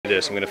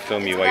this. I'm going to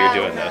film you while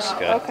you're doing this,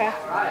 okay? Okay.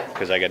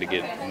 Because I got to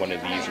get one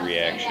of these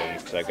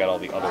reactions, because I got all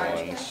the other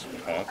ones.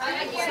 Okay?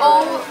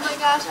 Oh my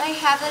gosh, I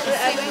have that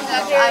same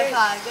exact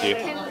iPod. Do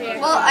you?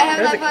 Well, I have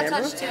an iPod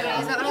Touch too, but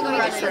he's not going to go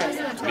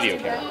restaurant. Video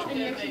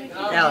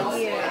camera.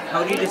 Alex,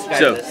 how do you describe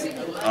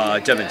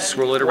this? Devin,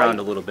 swirl it around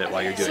a little bit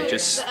while you're doing it.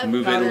 Just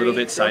move it a little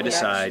bit side to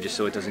side, just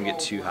so it doesn't get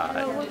too hot.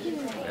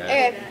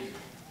 Okay.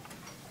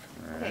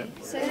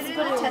 So let's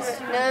put a test.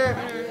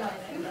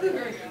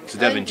 So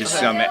Devin, just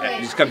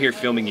come here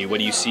filming you. What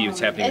do you see what's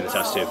happening in the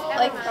test tube?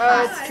 Like,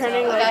 it's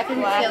turning like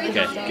black.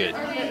 Okay, good.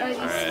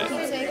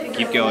 Alright.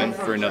 Keep going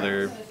for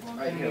another,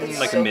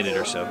 like a minute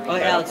or so. Oh,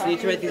 Alex, we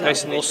need to write these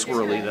Nice and little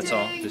swirly, that's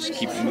all. Just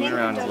keep moving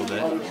around a little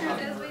bit.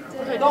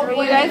 You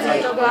guys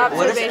need to go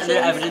What is observations. the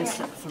evidence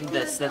from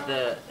this that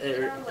the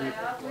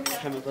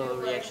chemical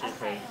reaction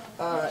occurred?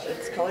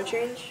 It's color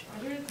change.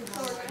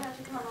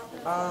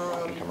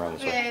 Come around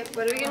this way. okay,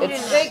 what are we going to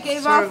do? They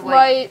gave off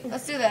light.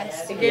 Let's do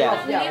this.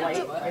 Yeah.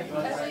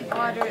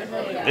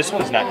 This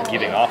one's not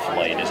giving off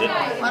light, is it?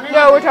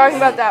 No, we're talking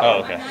about that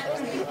Oh, one. okay.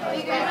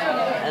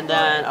 And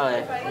then,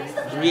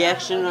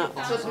 reaction.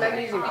 So it's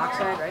magnesium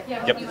oxide, right?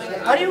 Yep.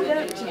 How do you get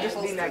it to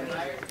just be magnesium?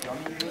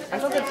 I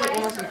thought that's like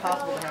almost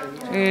impossible to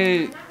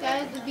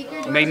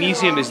have.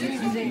 Magnesium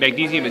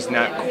is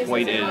not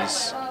quite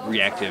as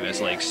reactive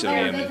as like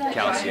sodium and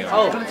calcium.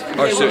 Oh,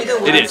 Or so, we need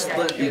the it is.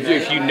 split.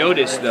 If you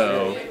notice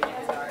though,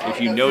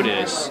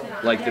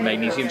 like the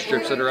magnesium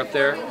strips that are up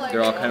there,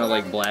 they're all kind of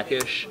like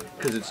blackish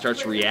because it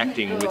starts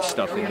reacting with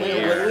stuff in the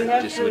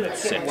air just when it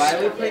sits. Why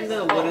are we putting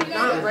the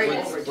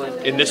wood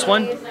split? In this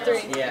one,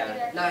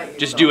 Yeah.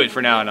 just do it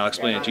for now and I'll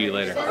explain it to you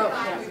later.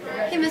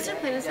 Hey, Mr.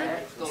 Planison,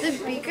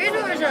 the beaker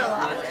doors are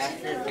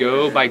locked.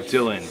 Go by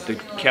Dylan. The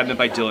cabinet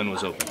by Dylan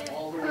was open.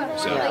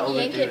 So,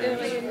 Yank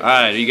it.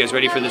 alright, are you guys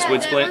ready for this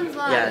wood split?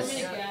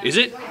 Yes. Is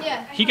it?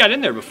 Yeah. He got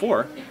in there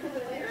before.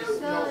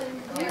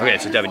 Okay,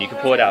 so Devin, you can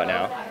pull it out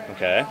now.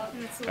 Okay.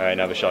 Alright,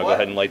 now Vishal, go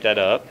ahead and light that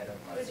up.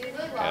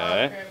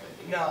 Okay.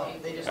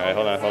 Alright,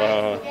 hold on.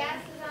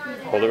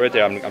 Hold it right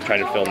there. I'm trying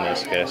to film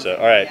this. Okay, so,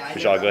 alright,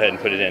 Vishal, go ahead and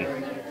put it in.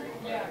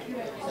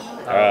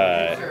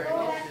 Alright.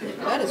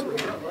 That is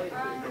weird.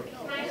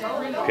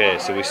 Okay,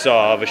 so we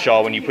saw,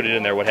 Vishal, when you put it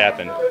in there, what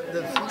happened?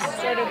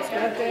 Started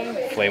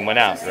smoking. Flame went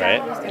out,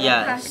 right?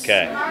 Yes.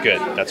 Okay, good.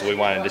 That's what we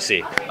wanted to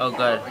see. Oh,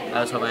 good.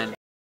 I was hoping.